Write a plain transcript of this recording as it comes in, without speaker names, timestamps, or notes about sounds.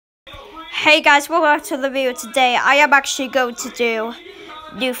Hey guys, welcome back to the video. Today I am actually going to do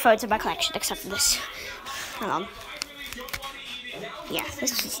new photos of my collection, except for this. Hang on. Yeah,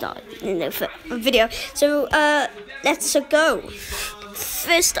 this is not a new video. So let's go.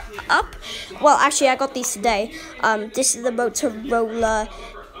 First up, well actually I got these today. This is the Motorola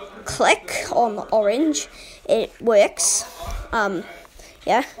Click on orange. It works.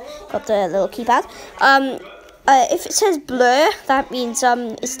 Yeah, got the little keypad. If it says blur, that means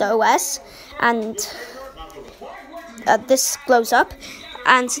it's the OS, and this glows up.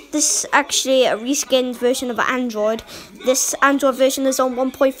 And this is actually a reskinned version of Android. This Android version is on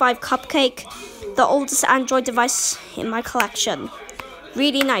 1.5 Cupcake, the oldest Android device in my collection.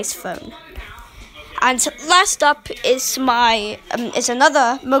 Really nice phone. And last up is my is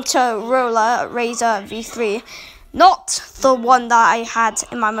another Motorola Razr V3, not the one that I had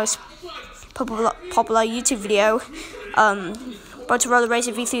in my most popular YouTube video, Motorola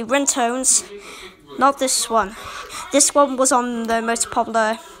Razr V3 ringtones. Not this one. This one was on the most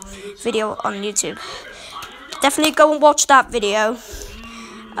popular video on YouTube. Definitely go and watch that video.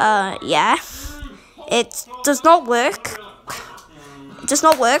 Yeah, it does not work. It does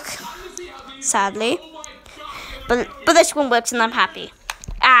not work, sadly. But this one works, and I'm happy.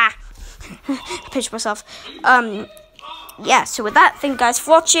 I pinched myself. Yeah. So with that, thank you guys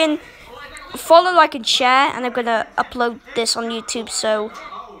for watching. Follow, like, and share, and I'm gonna upload this on YouTube. So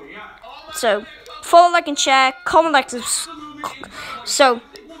follow, like, and share, comment, like,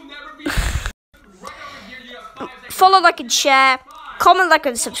 follow, like, and share, comment, like,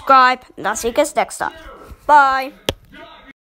 and subscribe, and I'll see you guys next time. Bye.